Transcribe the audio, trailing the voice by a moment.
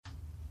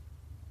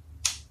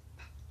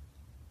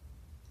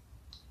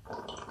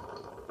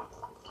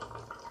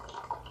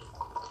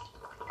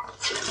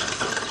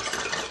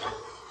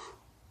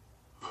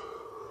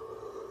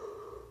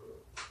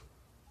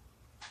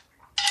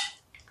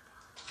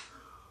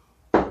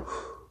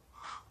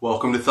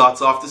Welcome to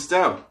Thoughts Off the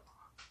Stem.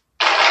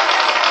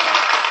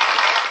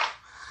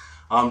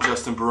 I'm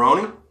Justin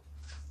Baroni,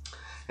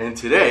 and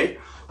today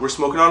we're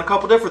smoking on a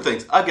couple different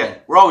things. Again,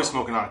 we're always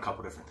smoking on a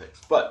couple different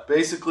things, but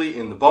basically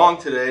in the bong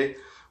today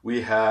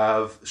we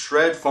have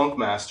Shred Funk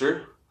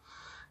Master,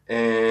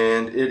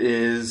 and it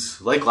is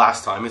like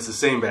last time. It's the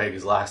same bag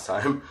as last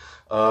time.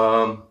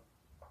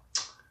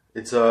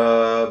 It's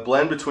a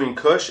blend between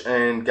Kush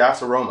and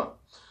Gas Aroma.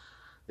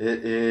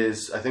 It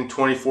is, I think,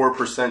 24%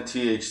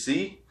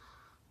 THC.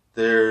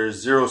 There's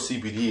 0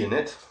 CBD in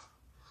it.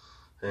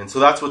 And so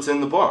that's what's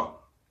in the bong.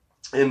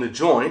 In the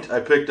joint, I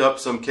picked up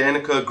some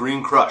Kanika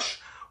Green Crush.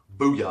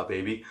 Booyah,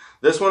 baby.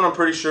 This one I'm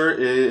pretty sure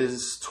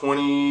is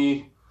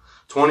 23%.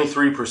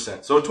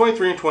 So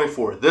 23 and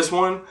 24. This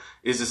one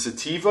is a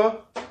sativa.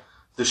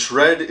 The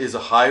Shred is a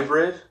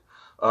hybrid.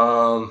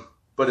 But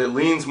it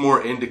leans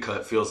more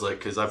indica, it feels like,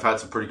 because I've had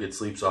some pretty good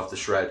sleeps off the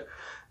Shred.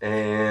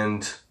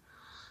 And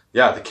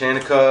yeah, the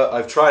Kanika,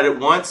 I've tried it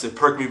once. It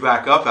perked me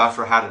back up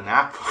after I had a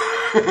nap.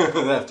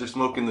 After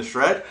smoking the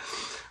Shred.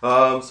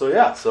 So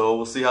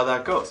we'll see how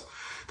that goes.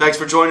 Thanks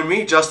for joining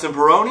me, Justin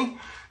Baroni,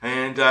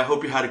 and I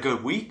hope you had a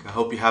good week. I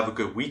hope you have a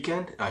good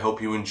weekend. I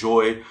hope you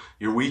enjoy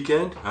your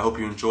weekend. I hope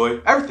you enjoy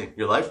everything,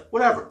 your life,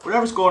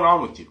 whatever's going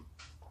on with you.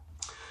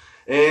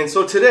 And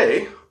so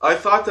today, I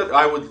thought that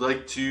I would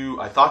like to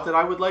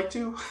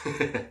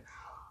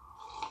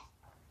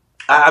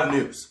I have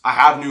news. I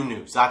have new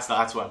news. That's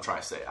what I'm trying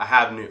to say. I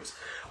have news.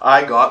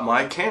 I got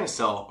my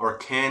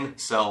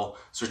CanCell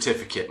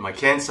certificate, my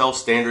CanCell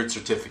standard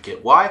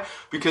certificate. Why?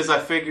 Because I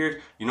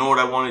figured, you know what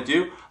I want to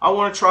do? I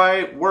want to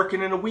try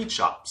working in a weed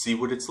shop, see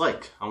what it's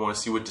like. I want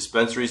to see what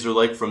dispensaries are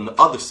like from the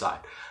other side.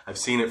 I've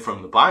seen it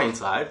from the buying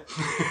side,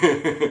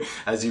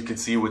 as you can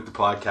see with the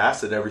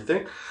podcast and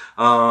everything.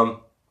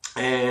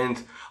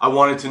 And I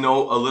wanted to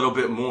know a little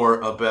bit more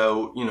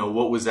about,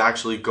 what was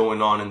actually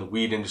going on in the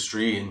weed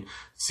industry and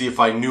see if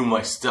I knew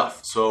my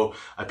stuff. So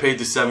I paid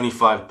the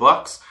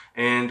 $75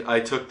 and I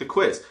took the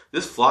quiz.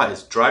 This fly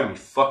is driving me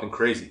fucking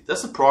crazy.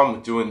 That's the problem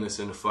with doing this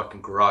in a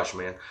fucking garage,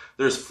 man.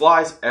 There's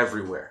flies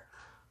everywhere.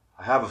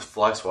 I have a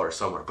fly swatter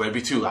somewhere, but it'd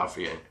be too loud for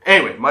you.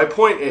 Anyway, my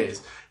point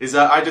is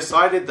that I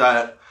decided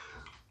that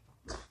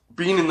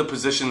being in the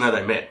position that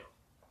I'm in,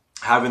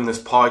 having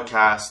this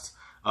podcast,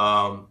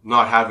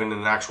 not having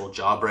an actual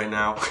job right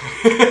now,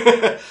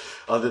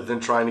 other than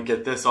trying to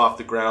get this off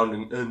the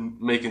ground and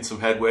making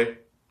some headway.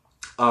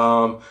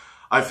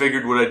 I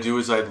figured what I'd do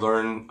is I'd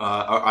learn,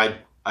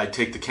 I'd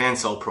take the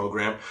CanCell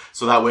program,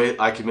 so that way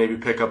I could maybe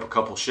pick up a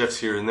couple shifts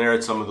here and there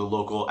at a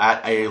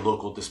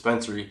local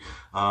dispensary,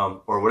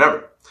 or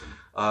whatever.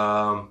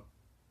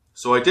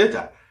 So I did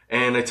that.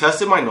 And I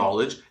tested my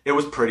knowledge. It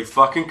was pretty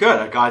fucking good.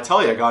 I gotta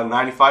tell you, I got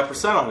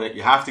 95% on it.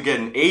 You have to get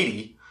an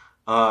 80,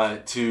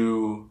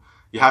 to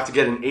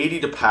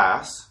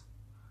pass.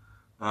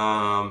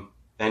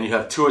 And you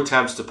have 2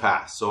 attempts to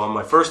pass. So on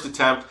my first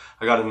attempt,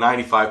 I got a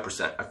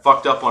 95%. I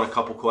fucked up on a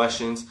couple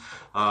questions.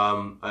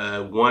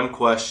 One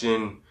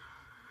question,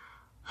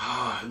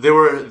 they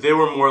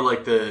were more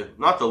like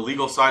not the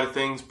legal side of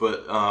things,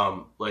 but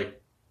like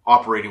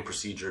operating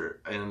procedure.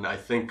 And I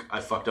think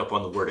I fucked up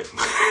on the wording.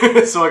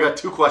 So I got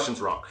 2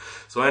 questions wrong.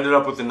 So I ended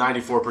up with a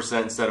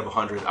 94% instead of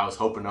 100. I was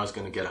hoping I was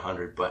going to get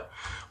 100, but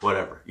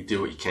whatever. You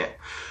do what you can.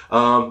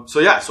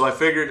 So I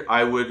figured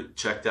I would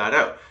check that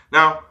out.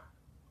 Now,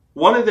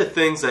 one of the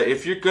things that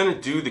if you're going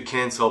to do the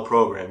CanCell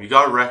program, you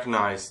got to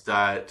recognize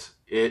that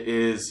it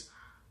is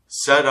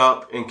set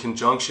up in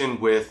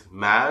conjunction with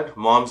MAD,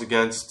 Moms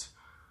Against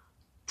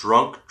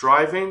Drunk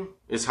Driving,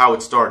 is how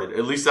it started.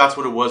 At least that's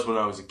what it was when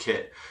I was a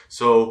kid.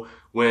 So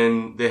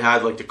when they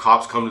had like the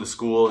cops come to the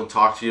school and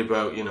talk to you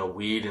about,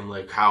 weed and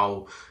like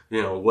how,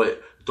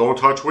 don't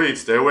touch weed,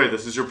 stay away,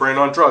 this is your brain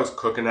on drugs,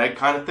 cook an egg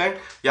kind of thing.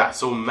 Yeah,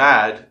 so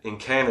MAD in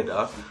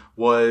Canada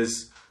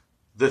was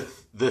the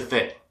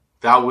thing.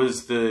 That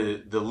was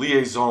the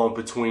liaison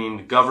between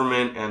the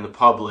government and the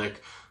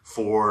public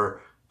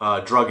for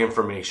drug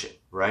information,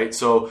 right?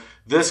 So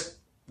this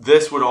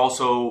would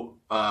also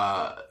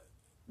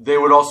they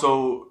would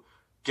also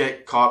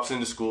get cops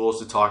into schools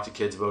to talk to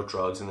kids about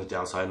drugs and the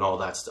downside and all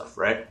that stuff,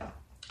 right?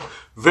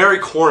 Very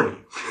corny,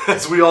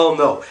 as we all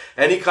know.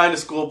 Any kind of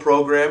school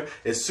program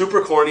is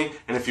super corny,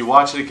 and if you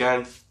watch it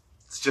again,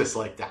 it's just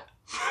like that.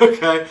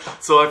 Okay,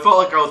 so I felt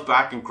like I was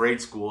back in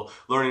grade school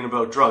learning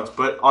about drugs,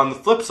 but on the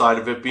flip side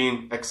of it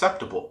being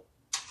acceptable,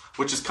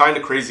 which is kind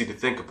of crazy to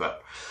think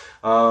about.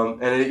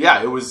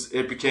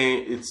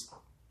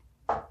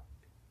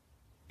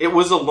 It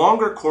was a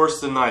longer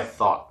course than I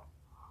thought.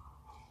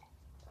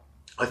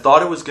 I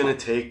thought it was going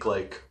to take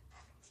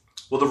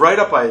the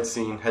write-up I had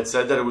seen had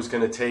said that it was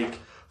going to take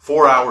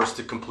 4 hours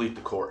to complete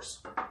the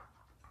course.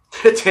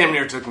 It damn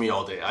near took me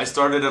all day. I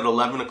started at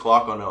 11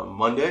 o'clock on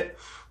Monday,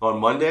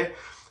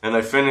 and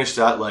I finished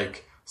at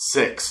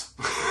 6,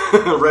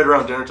 right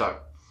around dinner time.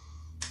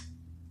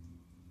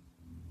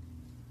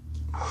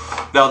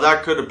 Now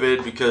that could have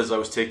been because I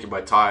was taking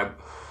my time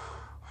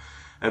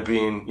and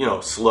being,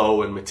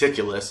 slow and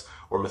meticulous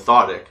or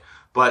methodic.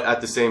 But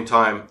at the same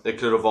time, it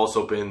could have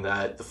also been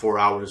that the 4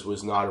 hours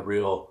was not a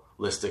real,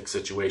 capitalistic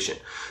situation.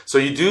 So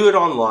you do it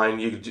online.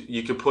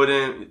 You could put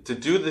in to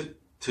do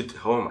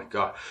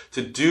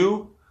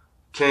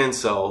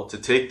CanCell, to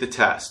take the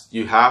test.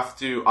 You have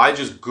to. I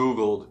just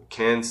Googled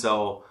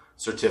CanCell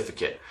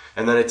certificate,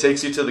 and then it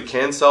takes you to the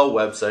CanCell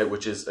website,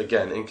 which is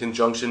again in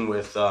conjunction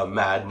with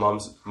MAD,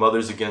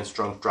 Mothers Against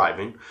Drunk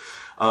Driving,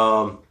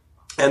 and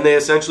they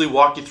essentially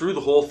walk you through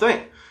the whole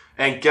thing.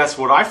 And guess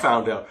what I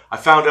found out? I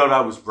found out I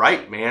was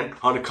right, man,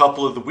 on a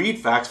couple of the weed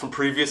facts from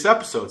previous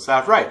episodes.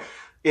 That's right.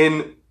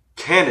 In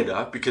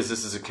Canada, because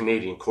this is a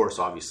Canadian course,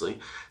 obviously.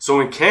 So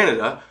in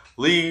Canada,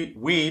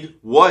 weed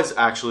was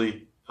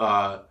actually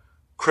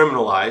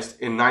criminalized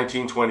in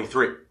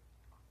 1923.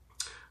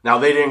 Now,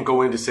 they didn't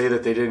go in to say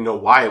that they didn't know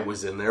why it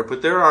was in there,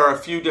 but there are a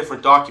few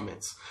different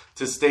documents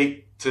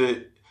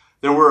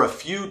there were a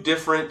few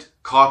different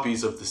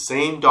copies of the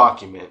same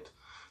document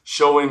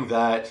showing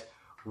that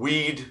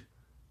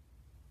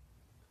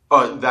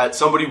that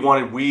somebody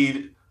wanted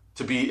weed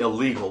to be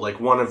illegal,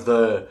 like one of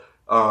the,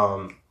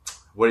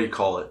 what do you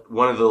call it?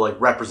 One of the like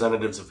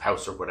representatives of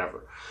House or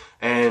whatever.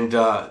 And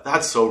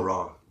that's so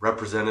wrong.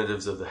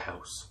 Representatives of the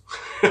House.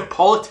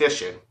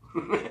 Politician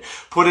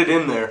put it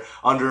in there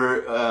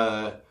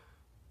under,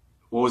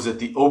 what was it?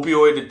 The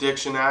Opioid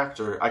Addiction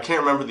Act, or I can't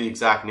remember the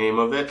exact name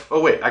of it.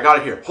 Oh wait, I got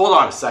it here. Hold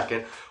on a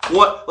second.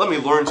 What? Let me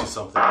learn you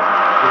something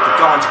with the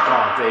ganja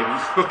gone,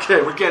 baby.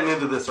 Okay, we're getting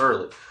into this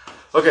early.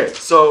 Okay,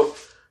 so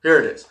here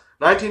it is.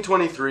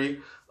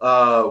 1923,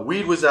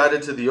 weed was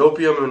added to the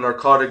Opium and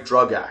Narcotic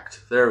Drug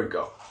Act. There we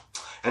go.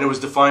 And it was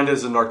defined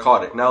as a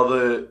narcotic. Now,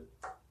 the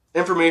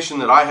information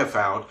that I have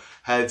found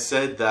had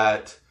said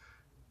that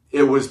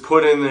it was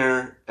put in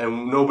there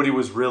and nobody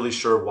was really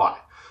sure why.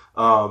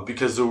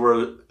 Because there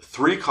were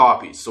 3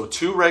 copies. So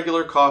 2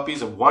 regular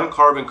copies and 1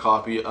 carbon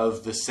copy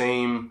of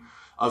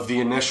the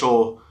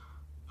initial,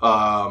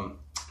 I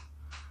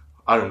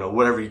don't know,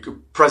 whatever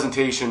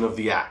presentation of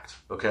the act.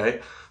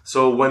 Okay?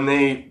 So when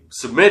they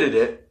submitted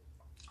it,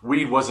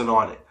 weed wasn't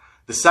on it.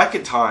 The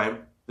second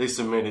time they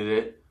submitted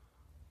it,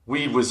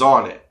 weed was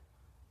on it.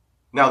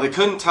 Now, they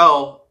couldn't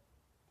tell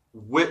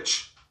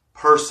which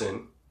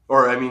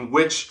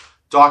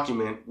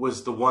document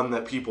was the one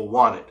that people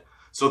wanted.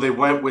 So they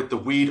went with the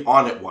weed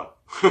on it one.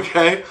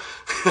 Okay?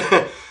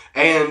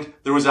 And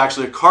there was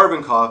actually a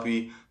carbon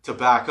copy to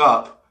back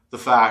up the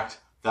fact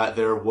that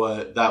there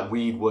was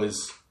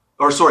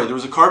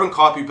a carbon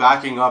copy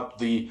backing up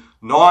the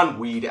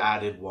non-weed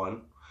added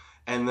one,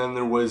 and then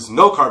there was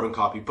no carbon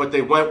copy, but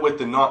they went with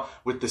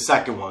the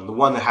second one, the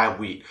one that had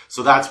weed.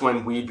 So that's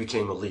when weed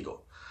became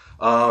illegal.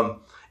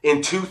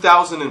 In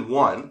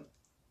 2001,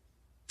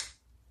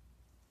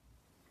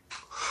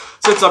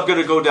 since I'm going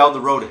to go down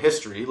the road of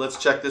history, let's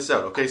check this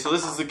out. Okay, so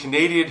this is the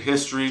Canadian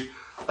history,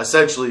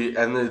 essentially,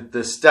 and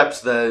the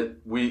steps that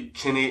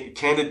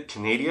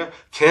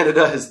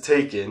Canada has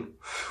taken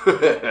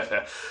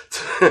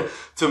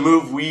to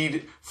move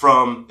weed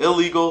from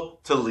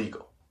illegal to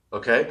legal.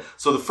 Okay,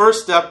 so the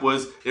first step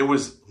was it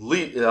was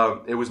made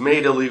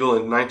illegal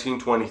in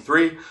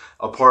 1923,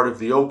 a part of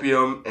the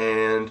Opium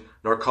and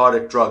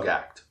Narcotic Drug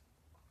Act.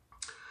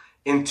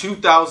 In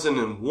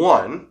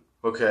 2001,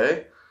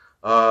 okay,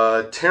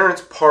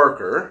 Terrence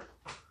Parker,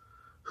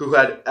 who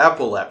had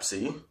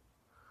epilepsy,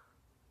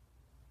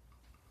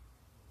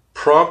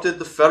 prompted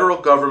the federal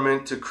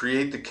government to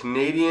create the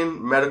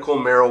Canadian Medical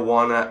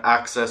Marijuana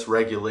Access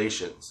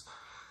Regulations.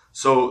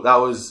 So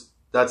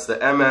that's the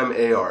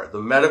MMAR, the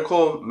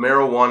Medical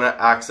Marijuana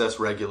Access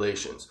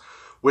Regulations,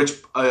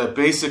 which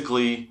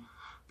basically,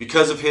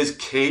 because of his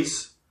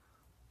case,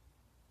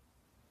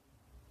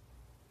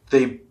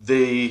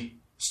 they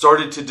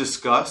started to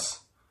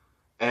discuss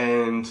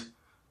and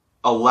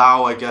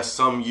allow, I guess,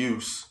 some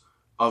use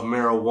of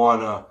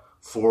marijuana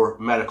for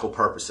medical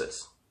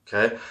purposes.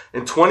 Okay,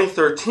 in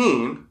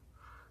 2013,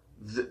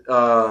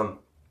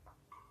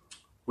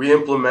 we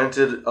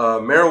implemented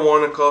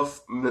marijuana.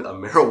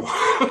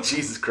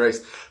 Jesus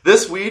Christ,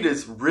 this weed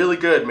is really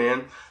good,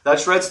 man. That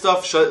shred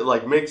stuff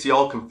makes you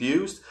all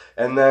confused,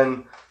 and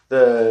then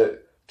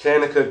the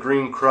Kanika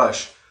Green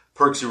Crush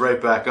perks you right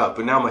back up.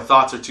 But now my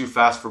thoughts are too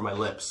fast for my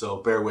lips, so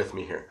bear with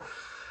me here.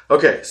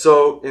 Okay,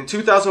 so in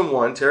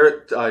 2001,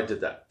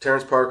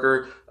 Terrence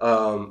Parker,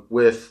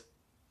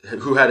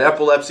 who had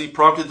epilepsy,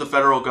 prompted the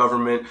federal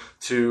government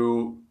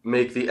to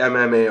make the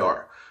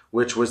MMAR,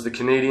 which was the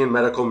Canadian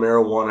Medical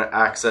Marijuana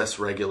Access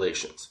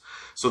Regulations.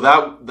 So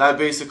that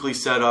basically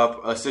set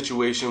up a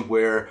situation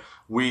where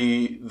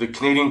the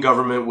Canadian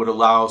government would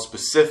allow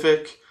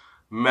specific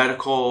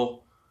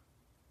medical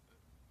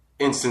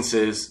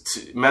instances,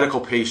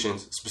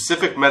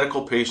 specific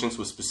medical patients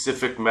with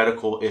specific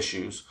medical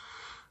issues,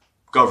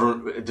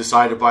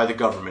 decided by the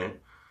government,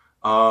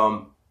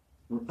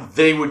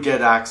 they would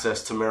get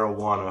access to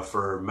marijuana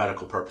for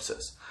medical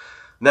purposes.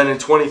 Then in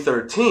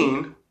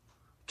 2013,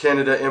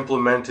 Canada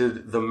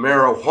implemented the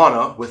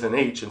Marijuana, with an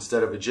H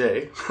instead of a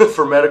J,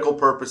 for Medical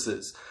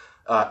Purposes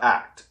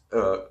Act.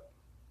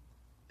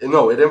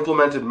 It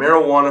implemented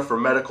Marijuana for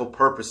Medical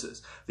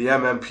Purposes, the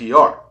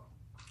MMPR.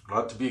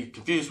 Not to be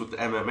confused with the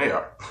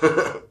MMAR.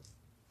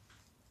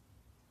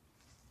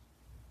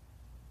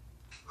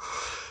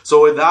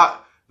 So in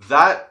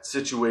that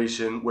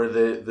situation where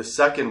the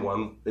third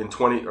one in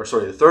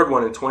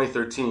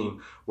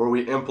 2013, where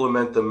we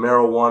implement the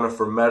marijuana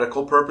for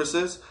medical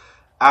purposes,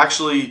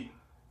 actually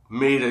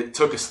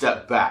took a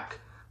step back,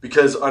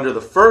 because under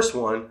the first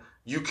one,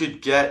 you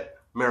could get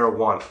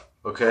marijuana,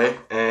 okay?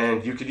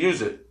 And you could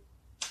use it,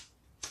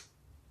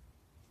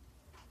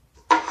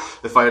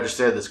 if I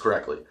understand this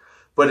correctly.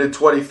 But in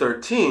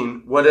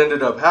 2013, what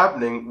ended up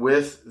happening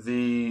with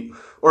you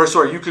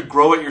could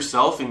grow it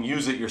yourself and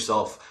use it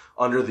yourself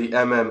under the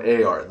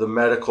MMAR, the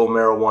Medical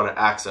Marijuana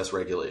Access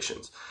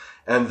Regulations.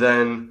 And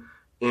then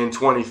in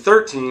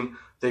 2013,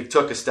 they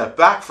took a step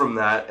back from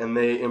that and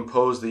they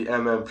imposed the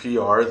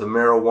MMPR, the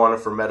Marijuana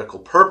for Medical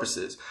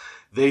Purposes.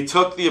 They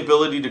took the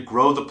ability to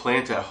grow the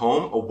plant at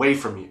home away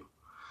from you.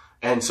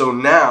 And so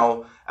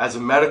now, as a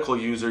medical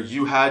user,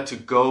 you had to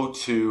go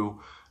to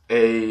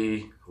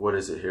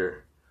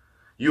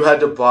you had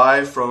to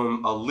buy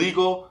from a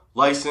legal,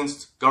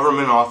 licensed,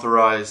 government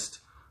authorized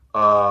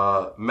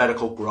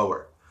medical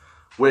grower,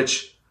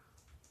 which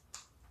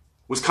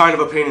was kind of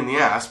a pain in the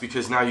ass,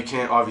 because now you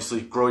can't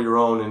obviously grow your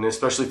own, and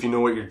especially if you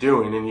know what you're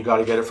doing, and you got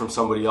to get it from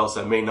somebody else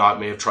that may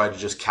have tried to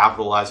just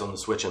capitalize on the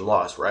switch and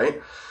loss,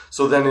 right?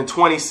 So then in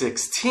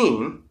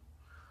 2016,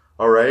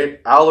 all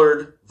right,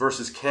 Allard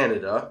versus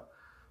Canada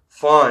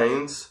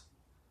finds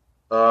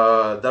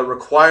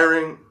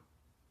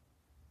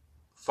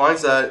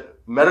that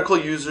medical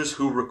users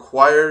oh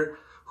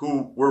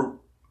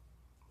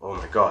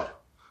my God,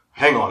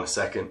 hang on a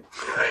second.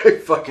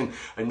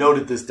 I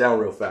noted this down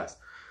real fast.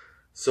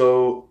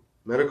 So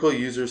medical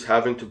users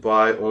having to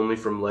buy only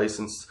from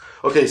licensed.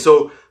 Okay,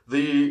 so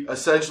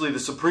essentially the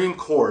Supreme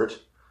Court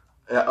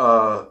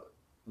that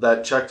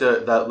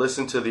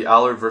listened to the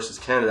Allard versus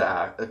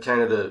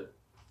Canada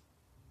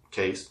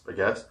case, I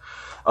guess,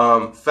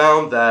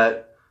 found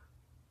that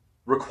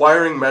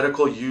requiring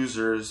medical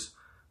users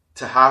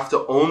to have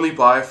to only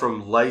buy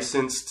from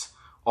licensed,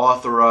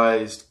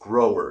 authorized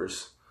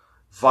growers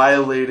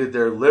violated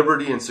their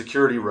liberty and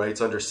security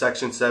rights under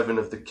Section 7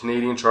 of the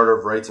Canadian Charter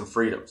of Rights and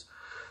Freedoms.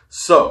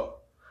 So,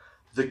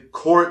 the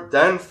court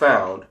then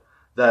found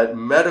that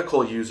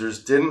medical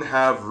users didn't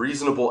have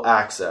reasonable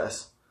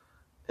access,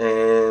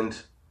 and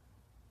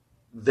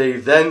they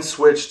then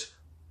switched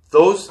the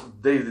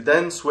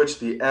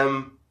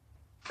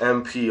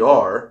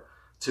MMPR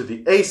to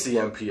the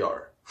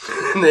ACMPR.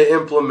 And they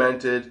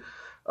implemented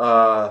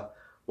they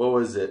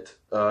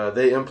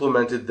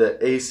implemented the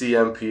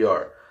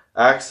ACMPR,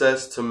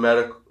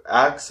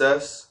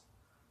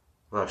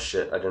 oh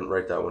shit, I didn't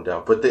write that one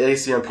down. But the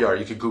ACMPR,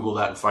 you could Google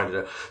that and find it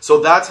out.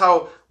 So that's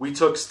how we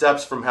took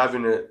steps from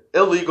having it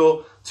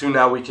illegal to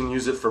now we can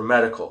use it for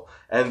medical.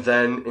 And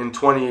then in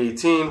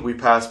 2018, we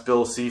passed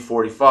Bill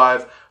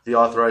C-45, the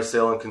authorized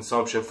sale and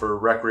consumption for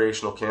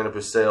recreational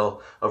cannabis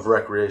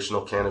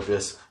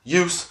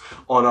use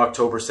on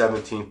October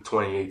 17th,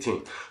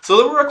 2018. So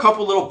there were a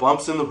couple little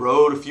bumps in the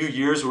road, a few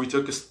years where we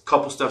took a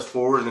couple steps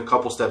forward and a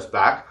couple steps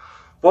back.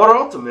 But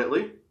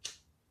ultimately,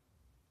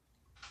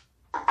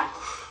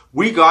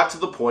 we got to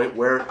the point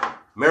where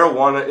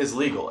marijuana is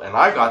legal. And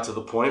I got to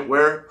the point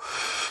where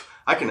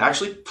I can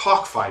actually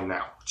talk fine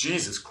now.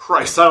 Jesus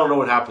Christ, I don't know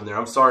what happened there.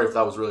 I'm sorry if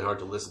that was really hard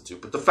to listen to.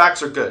 But the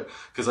facts are good,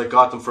 because I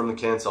got them from the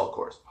CanCell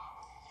course.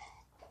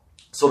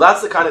 So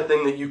that's the kind of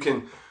thing that you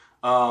can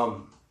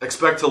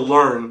expect to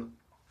learn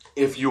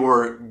if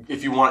you're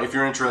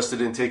interested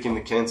in taking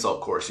the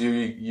CanCell course.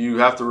 You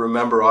have to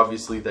remember,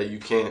 obviously, that you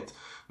can't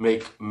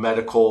make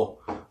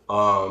medical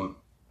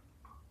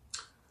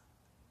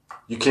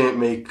you can't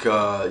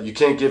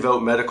give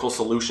out medical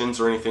solutions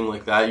or anything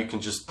like that. You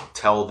can just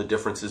tell the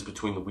differences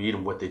between the weed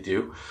and what they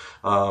do,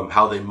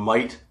 how they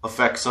might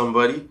affect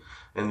somebody,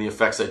 and the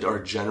effects that are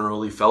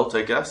generally felt,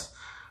 I guess.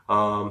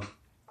 But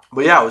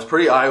yeah, it was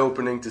pretty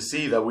eye-opening to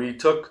see that we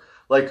took,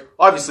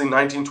 obviously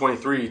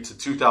 1923 to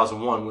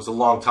 2001 was a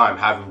long time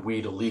having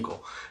weed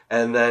illegal.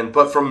 And then,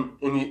 but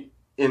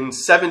in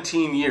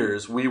 17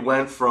 years, we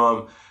went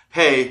from,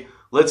 hey,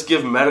 let's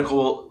give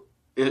medical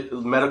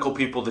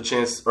people the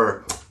chance,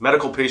 or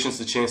medical patients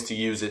the chance to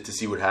use it to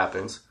see what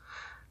happens,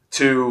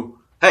 to,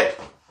 hey,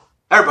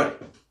 everybody,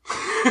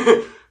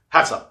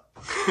 hats up.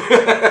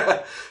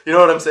 You know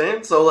what I'm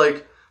saying? So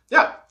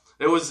yeah,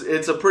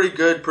 it's a pretty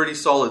good, pretty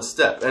solid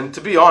step. And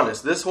to be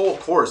honest, this whole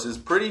course is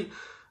pretty,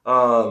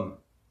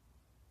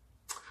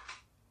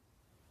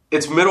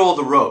 it's middle of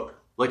the road.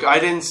 I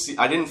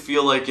didn't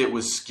feel like it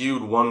was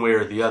skewed one way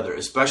or the other,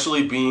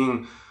 especially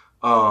being,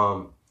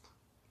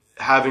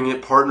 having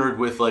it partnered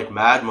with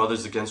MADD,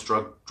 Mothers Against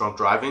Drunk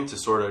Driving, to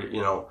sort of,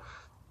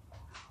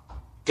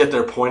 get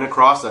their point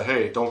across that,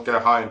 hey, don't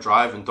get high and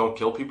drive and don't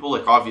kill people,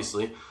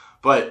 obviously,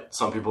 but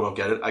some people don't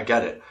get it. I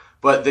get it.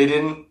 But they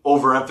didn't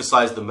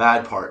overemphasize the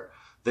MADD part.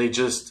 They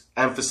just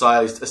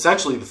emphasized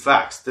essentially the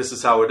facts. This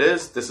is how it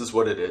is. This is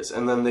what it is.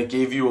 And then they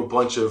gave you a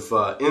bunch of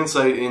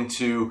insight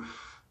into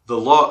the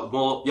law.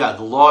 Well, yeah,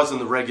 the laws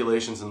and the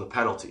regulations and the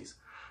penalties.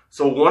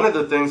 So one of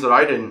the things that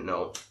I didn't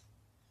know,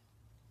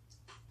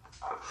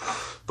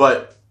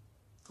 but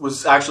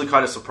was actually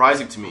kind of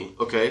surprising to me.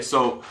 Okay,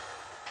 so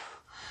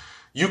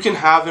You can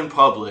have in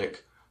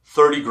public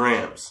 30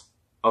 grams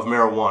of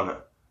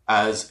marijuana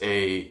as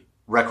a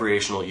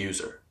recreational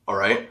user, all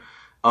right?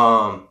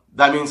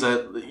 That means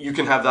that you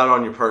can have that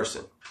on your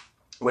person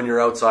when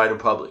you're outside in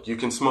public. You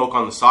can smoke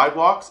on the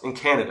sidewalks in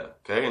Canada,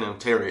 okay, in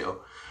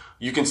Ontario.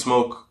 You can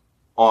smoke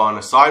on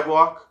a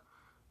sidewalk.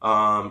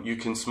 You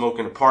can smoke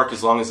in a park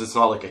as long as it's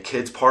not like a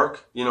kid's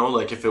park, you know,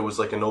 like if it was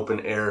like an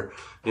open air,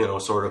 you know,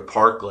 sort of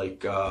park,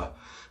 like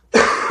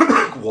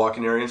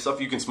walking area and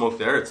stuff, you can smoke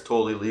there. It's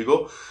totally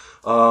legal.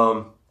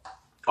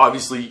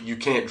 Obviously, you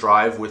can't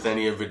drive with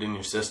any of it in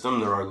your system.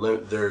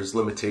 There's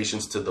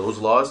limitations to those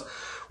laws,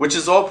 which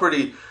is all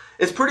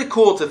it's pretty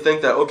cool to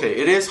think that, okay,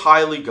 it is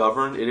highly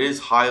governed, it is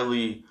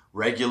highly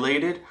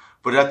regulated,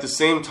 but at the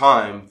same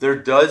time, there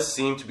does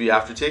seem to be,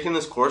 after taking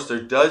this course,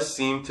 there does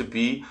seem to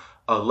be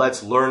a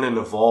let's learn and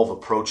evolve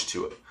approach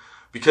to it.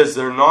 Because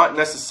they're not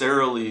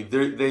necessarily,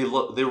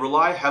 they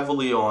rely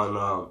heavily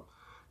on,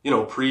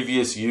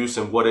 previous use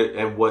and what,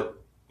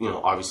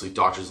 obviously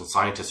doctors and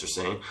scientists are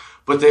saying,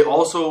 but they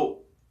also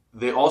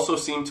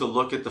seem to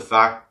look at the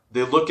fact,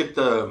 they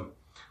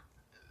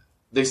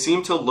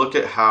seem to look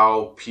at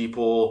how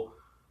people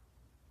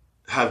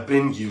have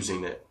been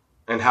using it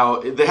and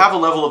how they have a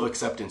level of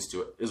acceptance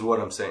to it, is what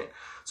I'm saying.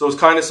 So it's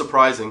kind of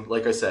surprising,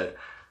 like I said,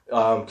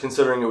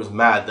 considering it was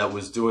MAD that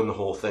was doing the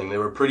whole thing. They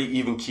were pretty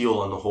even keel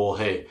on the whole,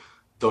 hey,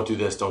 don't do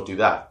this, don't do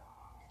that.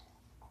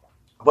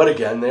 But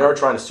again, they are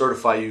trying to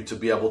certify you to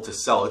be able to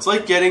sell. It's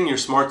like getting your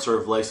Smart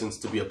Serve license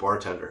to be a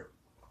bartender.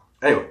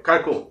 Anyway, kind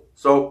of cool.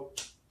 So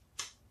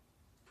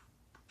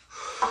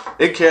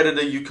in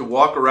Canada, you can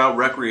walk around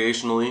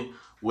recreationally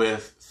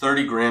with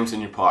 30 grams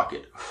in your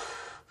pocket.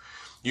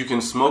 You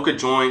can smoke a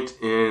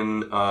joint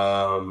in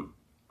a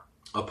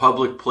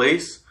public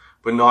place,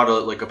 but not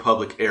like a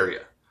public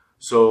area.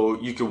 So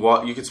you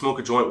can smoke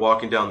a joint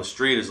walking down the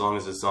street as long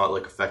as it's not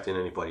like affecting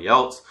anybody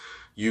else.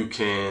 You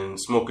can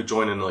smoke a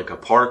joint in like a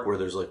park where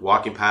there's like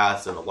walking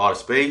paths and a lot of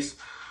space.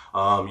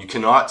 You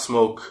cannot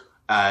smoke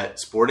at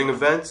sporting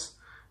events.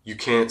 You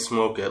can't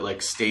smoke at like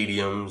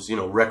stadiums,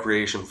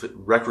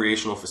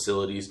 recreational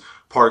facilities,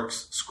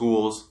 parks,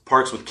 schools,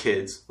 parks with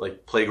kids,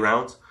 like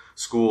playgrounds,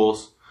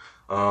 schools,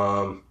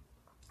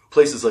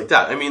 places like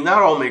that. I mean, that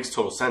all makes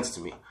total sense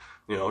to me.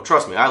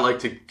 Trust me, I like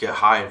to get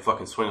high and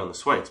fucking swing on the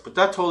swings, but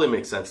that totally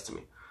makes sense to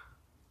me.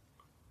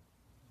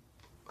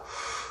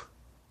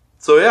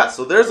 So yeah,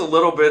 so there's a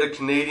little bit of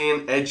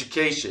Canadian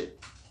education.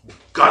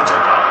 Gotcha!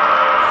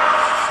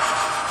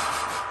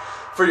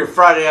 For your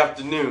Friday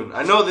afternoon.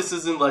 I know this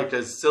isn't like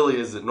as silly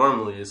as it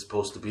normally is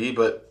supposed to be,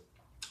 but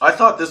I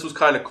thought this was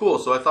kind of cool,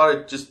 so I thought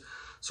I'd just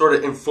sort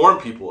of inform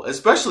people,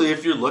 especially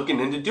if you're looking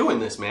into doing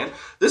this, man.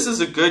 This is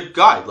a good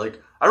guide.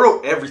 Like, I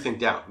wrote everything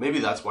down. Maybe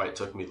that's why it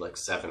took me like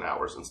 7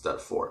 hours instead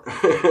of 4.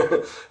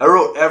 I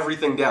wrote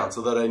everything down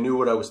so that I knew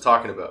what I was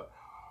talking about.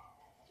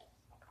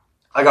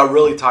 I got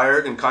really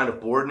tired and kind of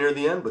bored near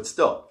the end, but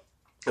still,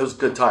 it was a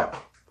good time.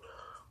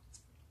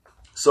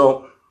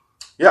 So,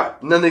 yeah.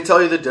 And then they tell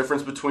you the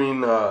difference between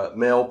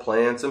male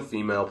plants and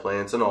female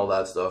plants and all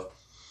that stuff.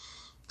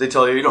 They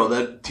tell you,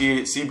 that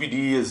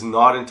CBD is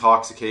not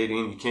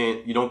intoxicating.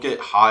 You don't get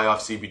high off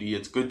CBD.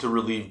 It's good to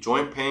relieve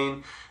joint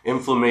pain,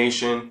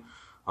 inflammation,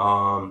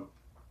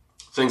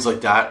 things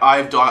like that.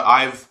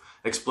 I've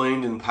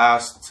explained in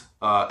past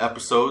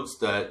episodes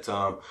that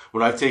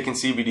when I've taken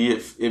CBD,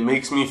 it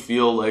makes me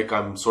feel like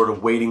I'm sort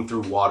of wading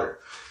through water.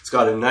 It's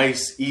got a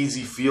nice,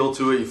 easy feel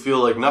to it. You feel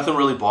like nothing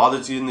really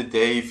bothers you in the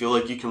day. You feel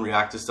like you can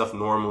react to stuff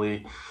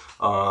normally,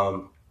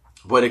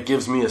 but it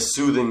gives me a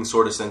soothing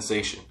sort of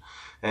sensation.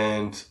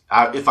 And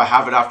if I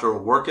have it after a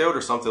workout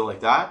or something like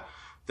that,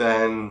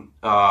 then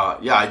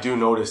I do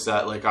notice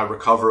that like I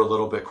recover a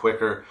little bit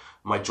quicker.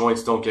 My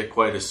joints don't get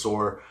quite as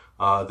sore.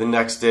 The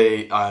next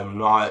day,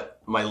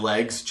 my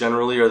legs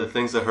generally are the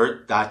things that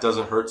hurt. That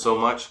doesn't hurt so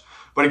much.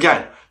 But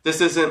again, this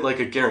isn't like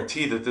a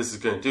guarantee that this is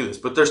going to do this.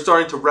 But they're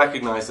starting to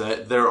recognize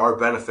that there are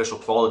beneficial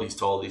qualities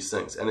to all these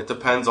things. And it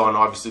depends on,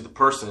 obviously, the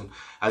person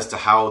as to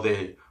how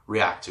they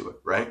react to it,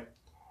 right?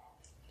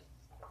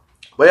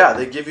 But yeah,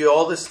 they give you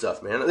all this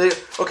stuff, man.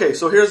 Okay,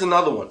 so here's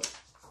another one.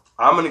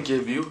 I'm going to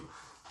give you,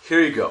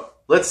 here you go.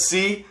 Let's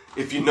see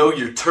if you know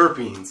your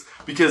terpenes.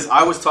 Because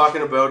I was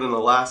talking about in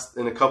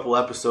a couple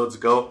episodes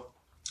ago,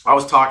 I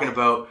was talking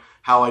about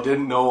how I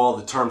didn't know all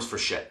the terms for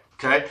shit.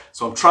 Okay?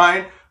 So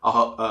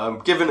I'm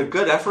giving a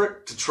good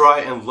effort to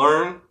try and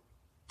learn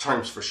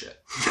terms for shit.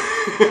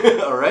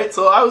 Alright?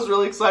 So I was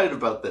really excited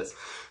about this.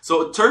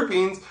 So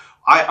terpenes,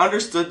 I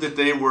understood that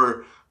they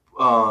were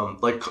a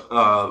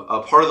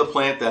part of the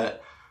plant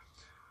that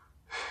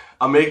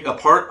a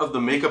part of the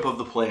makeup of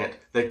the plant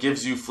that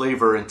gives you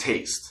flavor and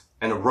taste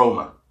and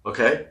aroma.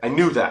 Okay? I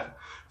knew that.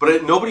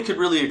 But nobody could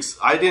really,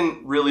 I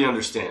didn't really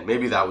understand.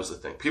 Maybe that was the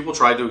thing. People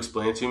tried to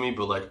explain it to me,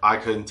 but like I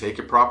couldn't take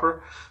it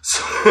proper.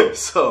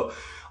 So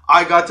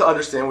I got to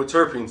understand what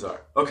terpenes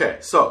are. Okay,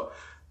 so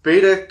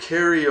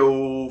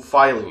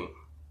beta-caryophyllene.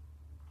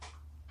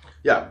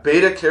 Yeah,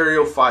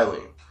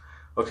 beta-caryophyllene.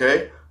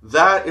 Okay?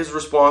 That is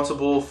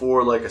responsible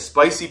for like a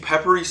spicy,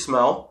 peppery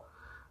smell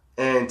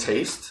and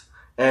taste.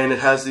 And it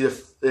has the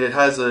it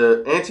has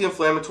a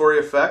anti-inflammatory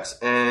effects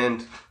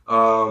and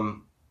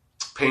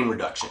pain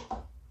reduction.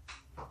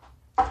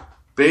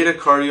 Beta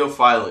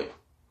cardiophyllene.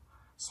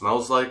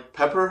 Smells like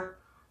pepper,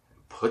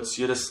 puts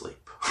you to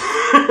sleep.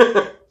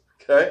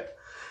 Okay?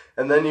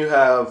 And then you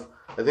have,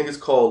 I think it's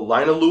called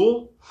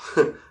linalool,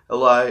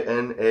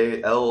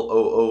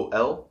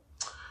 Linalool.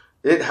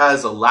 It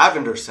has a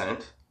lavender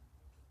scent,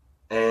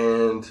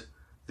 and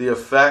the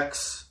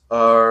effects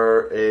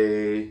are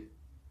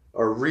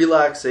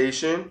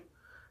relaxation,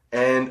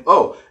 and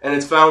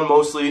it's found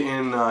mostly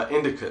in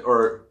indica,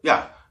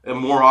 and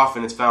more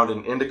often it's found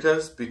in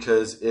indicas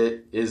because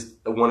it is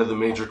one of the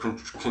major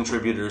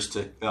contributors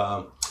to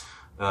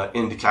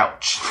indica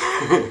couch.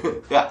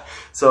 Yeah.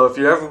 So if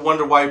you ever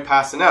wonder why you're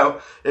passing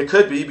out, it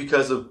could be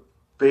because of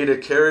beta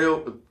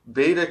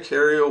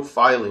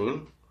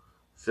cariophylline,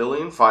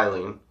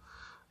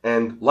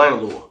 and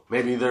linalool.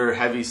 Maybe they're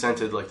heavy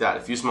scented like that.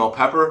 If you smell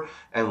pepper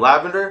and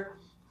lavender,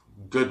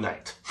 good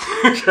night.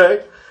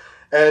 Okay?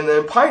 And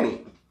then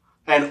pinene.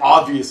 And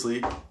obviously,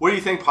 what do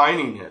you think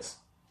pinene is?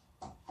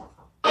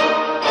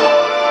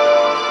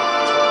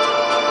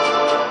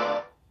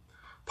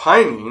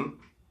 Pinene,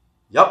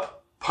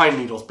 pine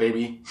needles,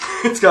 baby.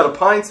 It's got a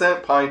pine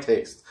scent, pine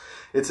taste.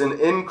 It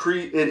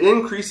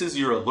increases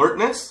your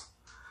alertness,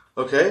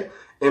 okay?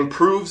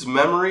 Improves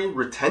memory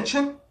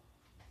retention.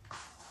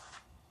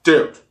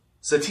 Dude,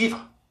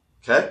 sativa,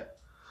 okay?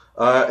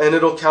 And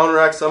it'll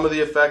counteract some of the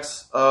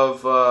effects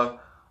of the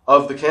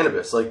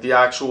cannabis, like the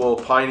actual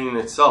pinene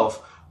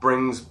itself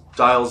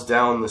dials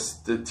down the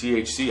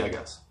THC, I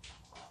guess.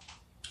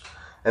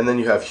 And then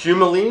you have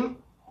humulene,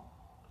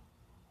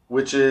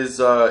 which is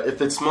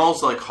if it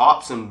smells like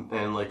hops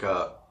and like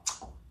an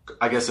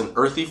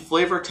earthy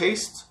flavor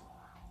taste,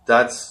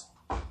 that's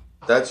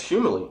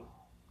humulene.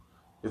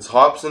 It's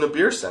hops and a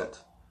beer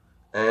scent,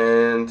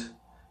 and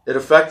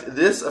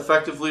this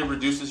effectively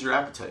reduces your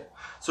appetite.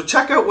 So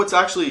check out what's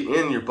actually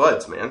in your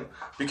buds, man.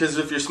 Because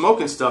if you're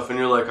smoking stuff and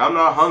you're like, I'm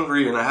not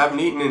hungry and I haven't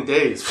eaten in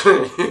days,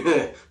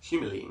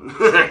 humulene.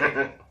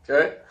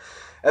 Okay,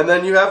 and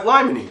then you have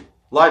limonene.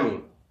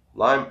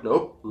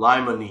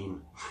 Limonene.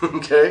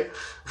 Okay?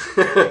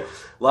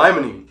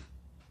 Limonene.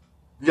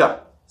 Yeah.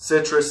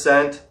 Citrus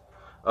scent.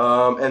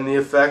 And the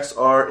effects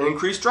are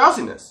increased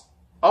drowsiness.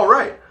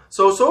 Alright.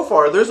 So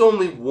far, there's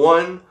only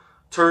one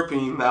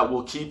terpene that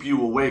will keep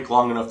you awake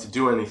long enough to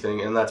do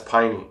anything, and that's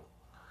pinene.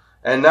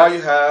 And now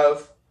you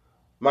have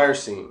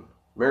myrcene.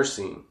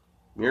 Myrcene?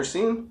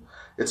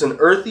 It's an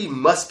earthy,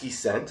 musky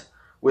scent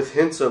with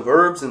hints of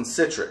herbs and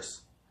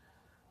citrus.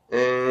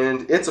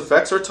 And its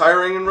effects are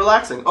tiring and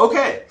relaxing.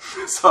 Okay,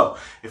 so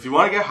if you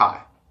want to get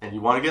high and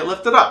you want to get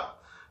lifted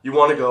up, you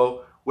want to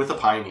go with a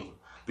pinene,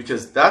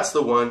 because that's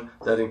the one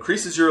that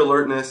increases your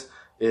alertness,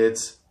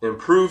 it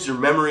improves your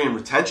memory and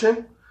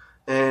retention,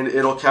 and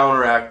it'll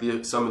counteract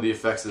some of the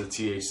effects of the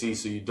THC,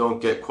 so you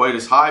don't get quite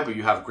as high, but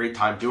you have a great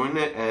time doing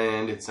it,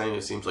 and it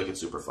seems like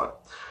it's super fun.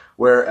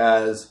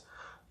 Whereas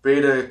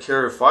beta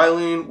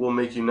cariophylline will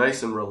make you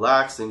nice and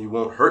relaxed, and you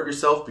won't hurt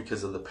yourself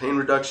because of the pain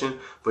reduction,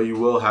 but you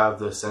will have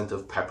the scent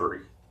of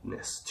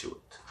pepperiness to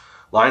it.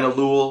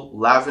 Linalool,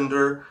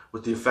 lavender,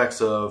 with the effects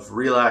of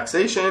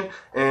relaxation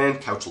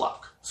and couch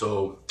lock.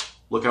 So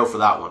look out for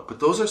that one. But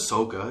those are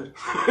so good.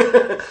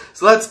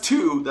 So that's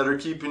two that are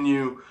keeping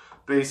you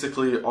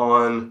basically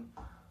on,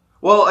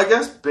 well, I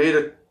guess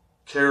beta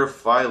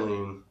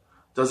cariophylline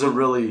doesn't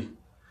really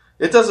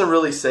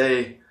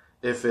say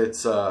if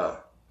it's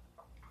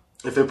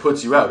if it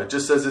puts you out. It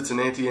just says it's an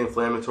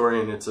anti-inflammatory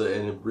and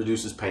and it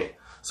reduces pain.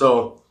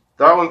 So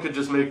that one could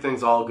just make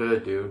things all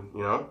good, dude,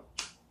 you know?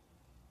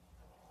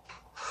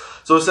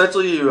 So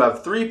essentially you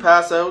have 3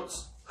 pass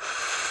outs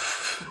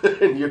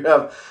and you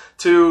have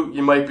 2,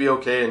 you might be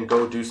okay and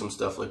go do some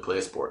stuff like play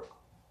a sport.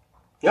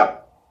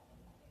 Yep.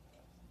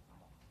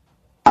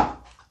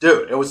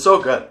 Dude, it was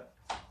so good.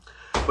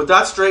 But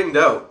that straightened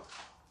out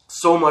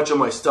so much of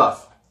my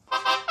stuff that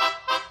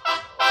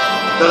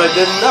I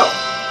didn't know.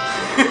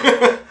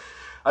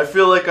 I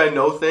feel like I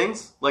know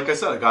things. Like I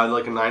said, I got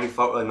like a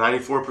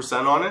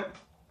 94% on it.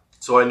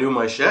 So I knew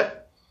my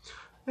shit.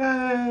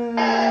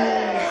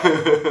 Yay!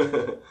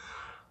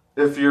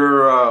 If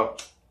you're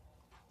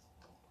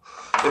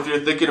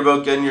thinking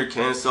about getting your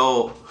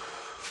CannaCell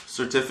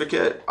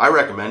certificate, I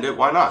recommend it.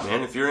 Why not,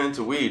 man? If you're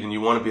into weed and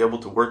you want to be able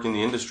to work in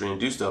the industry and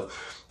do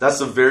stuff, that's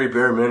the very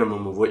bare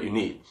minimum of what you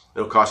need.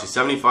 It'll cost you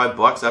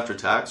 $75 after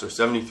tax, or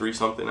 73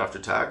 something after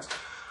tax.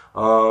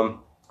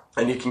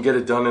 And you can get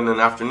it done in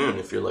an afternoon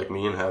if you're like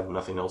me and have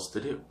nothing else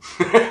to do.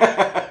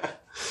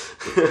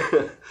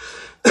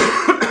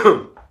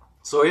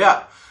 So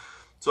yeah.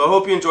 So I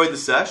hope you enjoyed the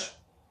sesh.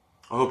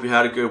 I hope you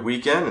had a good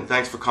weekend, and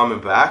thanks for coming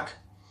back.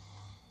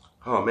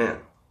 Oh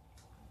man.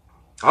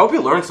 I hope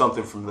you learned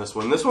something from this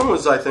one. This one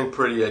was, I think,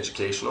 pretty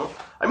educational.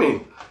 I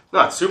mean,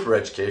 not super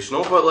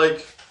educational, but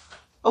like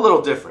a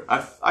little different.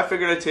 I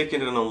figured I'd take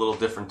it in a little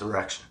different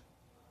direction.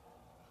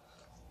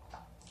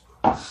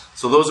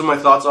 So those are my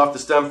thoughts off the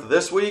stem for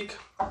this week.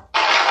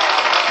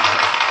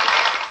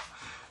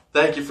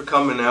 Thank you for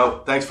coming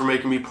out. Thanks for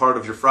making me part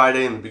of your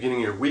Friday and the beginning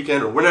of your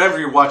weekend, or whenever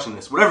you're watching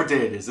this, whatever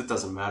day it is, it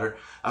doesn't matter.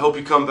 I hope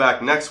you come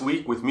back next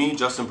week with me,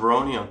 Justin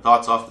Baroni, on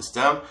Thoughts Off the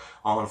Stem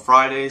on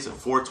Fridays at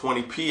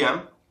 4:20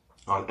 p.m.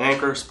 on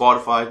Anchor,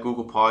 Spotify,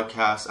 Google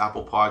Podcasts,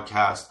 Apple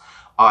Podcasts,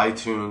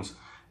 iTunes,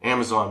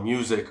 Amazon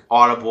Music,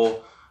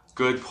 Audible,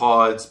 Good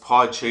Pods,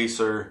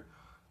 Podchaser,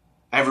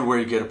 everywhere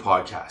you get a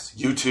podcast.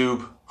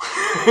 YouTube.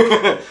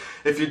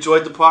 If you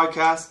enjoyed the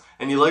podcast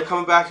and you like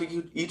coming back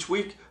each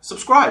week,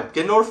 subscribe.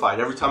 Get notified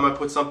every time I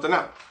put something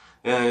out.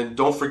 And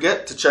don't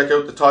forget to check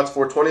out the Tots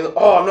 420.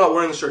 Oh, I'm not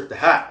wearing the shirt. The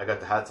hat. I got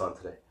the hats on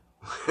today.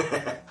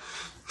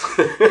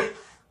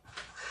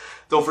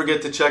 Don't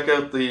forget to check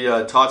out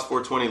the Tots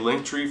 420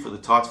 link tree for the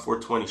Tots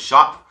 420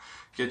 shop.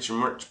 Get your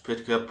merch.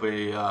 Pick up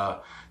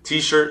a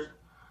t-shirt,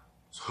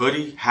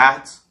 hoodie,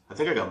 hats. I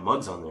think I got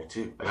mugs on there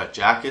too. I got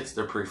jackets.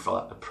 They're pretty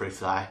fly. pretty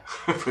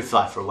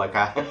fly for like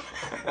I.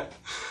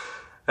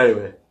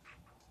 Anyway,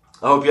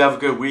 I hope you have a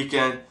good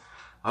weekend.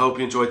 I hope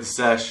you enjoyed the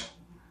sesh.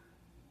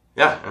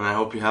 Yeah, and I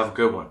hope you have a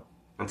good one.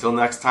 Until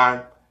next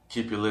time,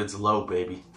 keep your lids low, baby.